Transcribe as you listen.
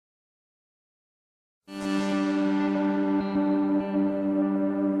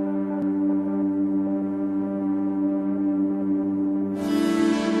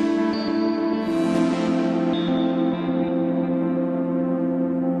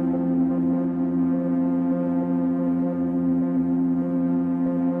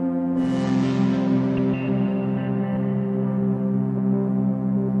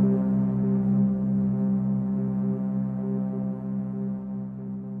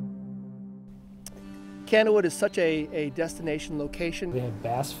Candlewood is such a destination location. They have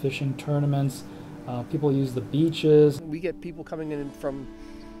bass fishing tournaments. People use the beaches. We get people coming in from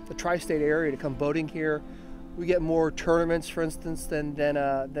the tri-state area to come boating here. We get more tournaments, for instance, than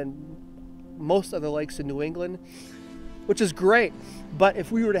most other lakes in New England, which is great. But if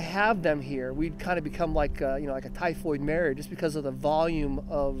we were to have them here, we'd kind of become like like a typhoid Mary, just because of the volume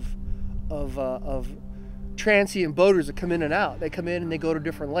of transient boaters that come in and out. They come in and they go to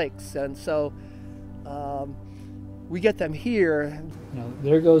different lakes, and so we get them here.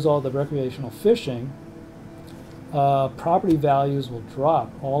 There goes all the recreational fishing. Property values will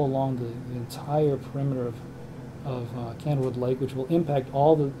drop all along the entire perimeter of Candlewood Lake, which will impact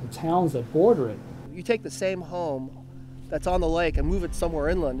all the towns that border it. You take the same home that's on the lake and move it somewhere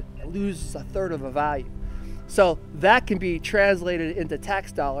inland, it loses a third of the value. So that can be translated into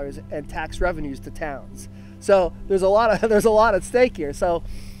tax dollars and tax revenues to towns. So there's a lot at stake here. So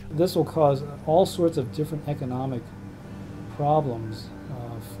this will cause all sorts of different economic problems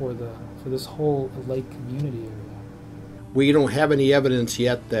for this whole lake community area. We don't have any evidence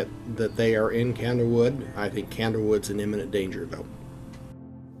yet that they are in Candlewood. I think Candlewood's in imminent danger, though.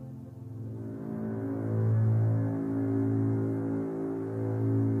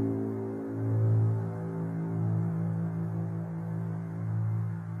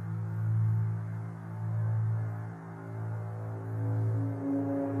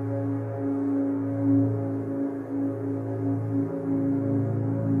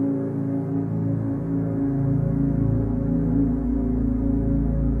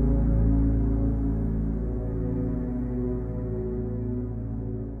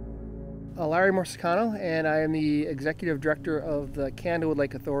 Larry Morsicano, and I am the Executive Director of the Candlewood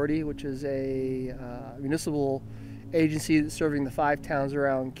Lake Authority, which is a municipal agency that's serving the 5 towns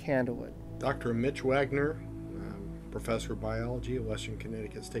around Candlewood. Dr. Mitch Wagner, Professor of Biology at Western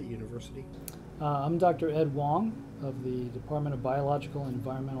Connecticut State University. I'm Dr. Ed Wong of the Department of Biological and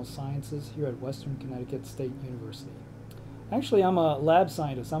Environmental Sciences here at Western Connecticut State University. Actually, I'm a lab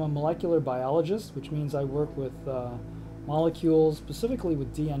scientist. I'm a molecular biologist, which means I work with molecules, specifically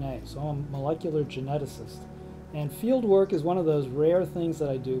with DNA. So I'm a molecular geneticist. And field work is one of those rare things that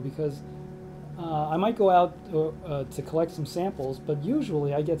I do because I might go out to collect some samples, but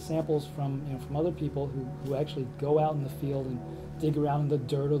usually I get samples from other people who actually go out in the field and dig around in the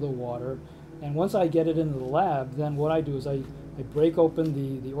dirt or the water. And once I get it into the lab, then what I do is I break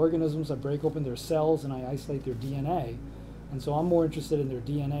open the organisms, I break open their cells, and I isolate their DNA. And so I'm more interested in their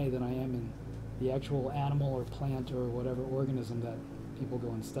DNA than I am in the actual animal or plant or whatever organism that people go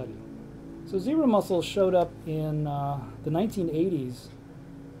and study. So zebra mussels showed up in the 1980s,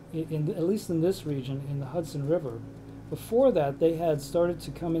 at least in this region, in the Hudson River. Before that, they had started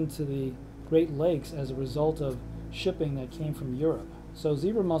to come into the Great Lakes as a result of shipping that came from Europe. So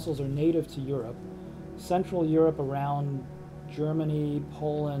zebra mussels are native to Europe, Central Europe around Germany,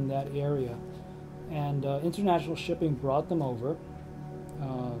 Poland, that area. And international shipping brought them over.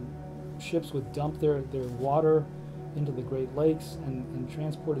 Ships would dump their water into the Great Lakes and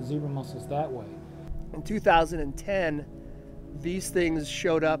transported zebra mussels that way. In 2010, these things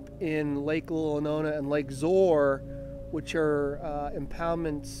showed up in Lake Lillinonah and Lake Zoar, which are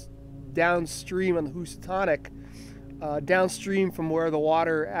impoundments downstream on the Houstonic, downstream from where the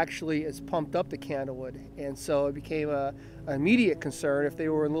water actually is pumped up to Candlewood. And so it became an immediate concern if they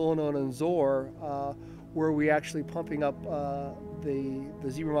were in Lillinonah and Zoar, were we actually pumping up the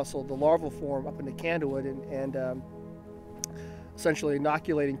zebra mussel, the larval form, up into Candlewood and essentially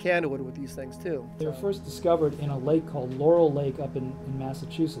inoculating Candlewood with these things too. They were first discovered in a lake called Laurel Lake up in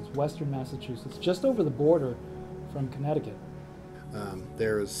Massachusetts, western Massachusetts, just over the border from Connecticut.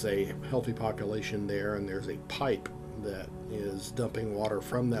 There's a healthy population there, and there's a pipe that is dumping water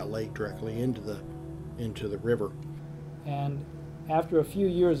from that lake directly into the river. And after a few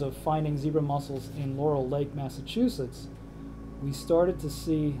years of finding zebra mussels in Laurel Lake, Massachusetts, we started to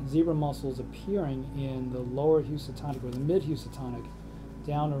see zebra mussels appearing in the lower Houstonic or the mid Houstonic,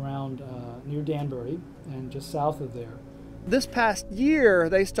 down around near Danbury and just south of there. This past year,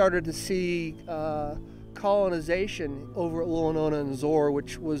 they started to see colonization over at Lillinonah and Zoar,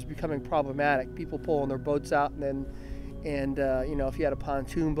 which was becoming problematic. People pulling their boats out, and if you had a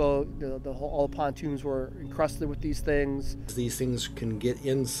pontoon boat, all the pontoons were encrusted with these things. These things can get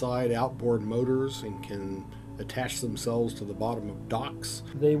inside outboard motors and can attach themselves to the bottom of docks.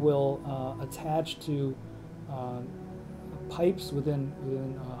 They will attach to pipes within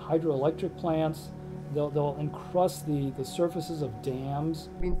hydroelectric plants. They'll encrust the surfaces of dams.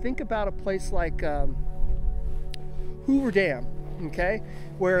 I mean, think about a place like Hoover Dam, okay,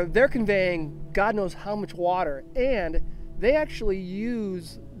 where they're conveying God knows how much water, and they actually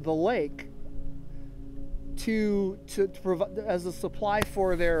use the lake to provide as a supply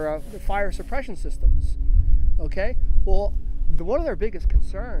for their fire suppression systems. Okay, well, one of their biggest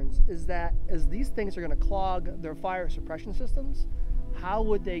concerns is that as these things are going to clog their fire suppression systems, how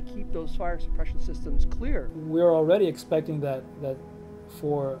would they keep those fire suppression systems clear? We're already expecting that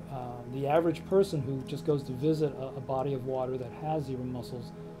for the average person who just goes to visit a body of water that has zebra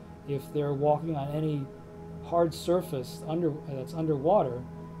mussels, if they're walking on any hard surface that's underwater,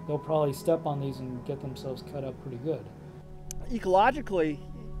 they'll probably step on these and get themselves cut up pretty good. Ecologically,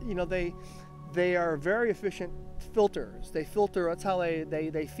 you know, they are very efficient filters. They filter, that's how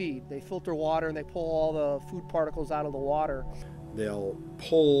they feed. They filter water and they pull all the food particles out of the water. They'll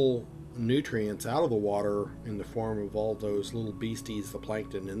pull nutrients out of the water in the form of all those little beasties, the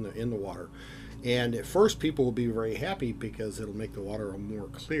plankton in the water. And at first people will be very happy because it'll make the water more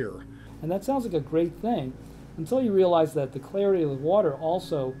clear. And that sounds like a great thing until you realize that the clarity of the water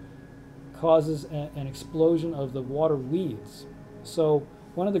also causes an explosion of the water weeds. So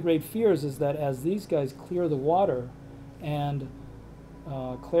one of the great fears is that as these guys clear the water and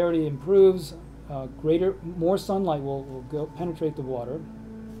clarity improves, more sunlight will penetrate the water.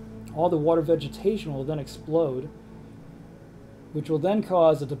 All the water vegetation will then explode, which will then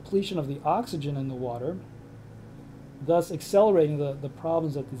cause a depletion of the oxygen in the water, thus accelerating the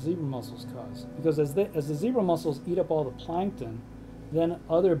problems that the zebra mussels cause. Because as the zebra mussels eat up all the plankton, then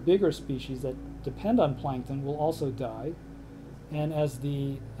other bigger species that depend on plankton will also die. And as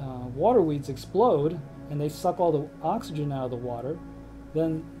the water weeds explode and they suck all the oxygen out of the water,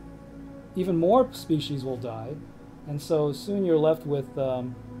 then even more species will die. And so soon you're left with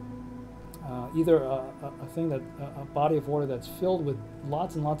either a body of water that's filled with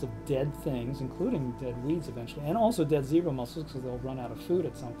lots and lots of dead things, including dead weeds eventually, and also dead zebra mussels because they'll run out of food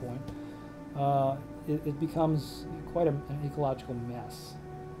at some point. It becomes quite an ecological mess.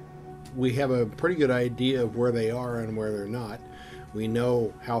 We have a pretty good idea of where they are and where they're not. We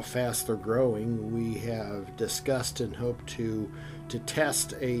know how fast they're growing. We have discussed and hope to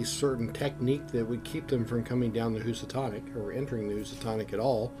test a certain technique that would keep them from coming down the Houstonic or entering the Houstonic at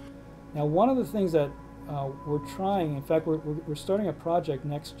all. Now, one of the things that we're trying, in fact, we're starting a project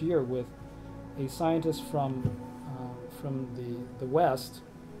next year with a scientist from the West,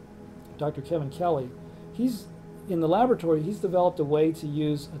 Dr. Kevin Kelly. He's in the laboratory. He's developed a way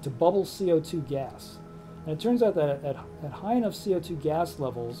to bubble CO2 gas, and it turns out that at high enough CO2 gas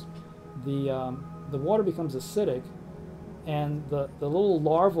levels, the water becomes acidic, and the little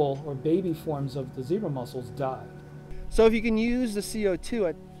larval or baby forms of the zebra mussels die. So if you can use the CO2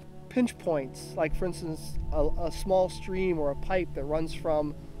 at pinch points, like for instance a small stream or a pipe that runs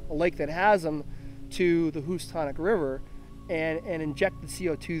from a lake that has them to the Houstonic River, and inject the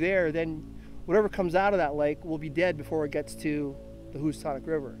CO2 there, then whatever comes out of that lake will be dead before it gets to the Houstonic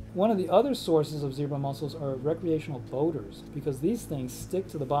River. One of the other sources of zebra mussels are recreational boaters, because these things stick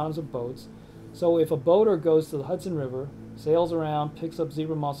to the bottoms of boats. So if a boater goes to the Hudson River, sails around, picks up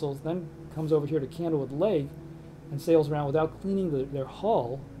zebra mussels, then comes over here to Candlewood Lake and sails around without cleaning their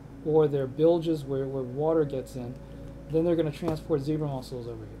hull or their bilges where water gets in, then they're going to transport zebra mussels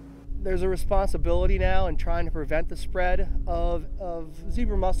over here. There's a responsibility now in trying to prevent the spread of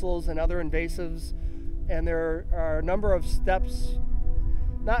zebra mussels and other invasives, and there are a number of steps,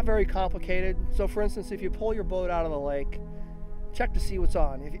 not very complicated. So for instance, if you pull your boat out of the lake, check to see what's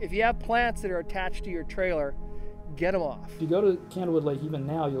on. If you have plants that are attached to your trailer, get them off. If you go to Candlewood Lake even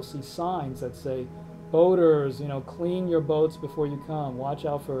now, you'll see signs that say, boaters, clean your boats before you come. Watch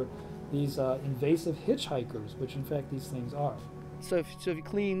out for these invasive hitchhikers, which in fact these things are. So if you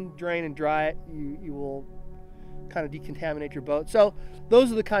clean, drain, and dry it, you will kind of decontaminate your boat. So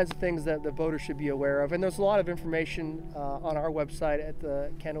those are the kinds of things that the boaters should be aware of. And there's a lot of information on our website at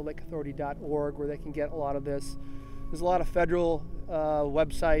the candlelakeauthority.org where they can get a lot of this. There's a lot of federal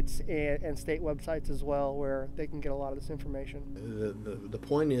websites and state websites as well where they can get a lot of this information. The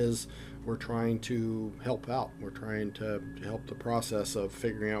point is we're trying to help out. We're trying to help the process of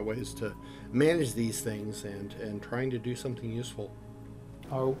figuring out ways to manage these things and trying to do something useful.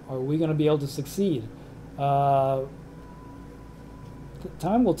 Are we going to be able to succeed? Time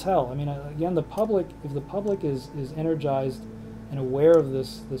will tell. I mean, again, if the public is energized and aware of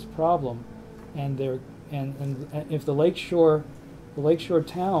this problem, and if the lakeshore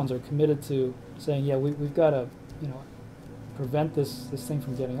towns are committed to saying, yeah, we've got to prevent this thing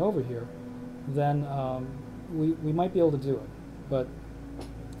from getting over here, then we might be able to do it. But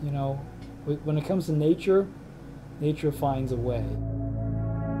when it comes to nature finds a way.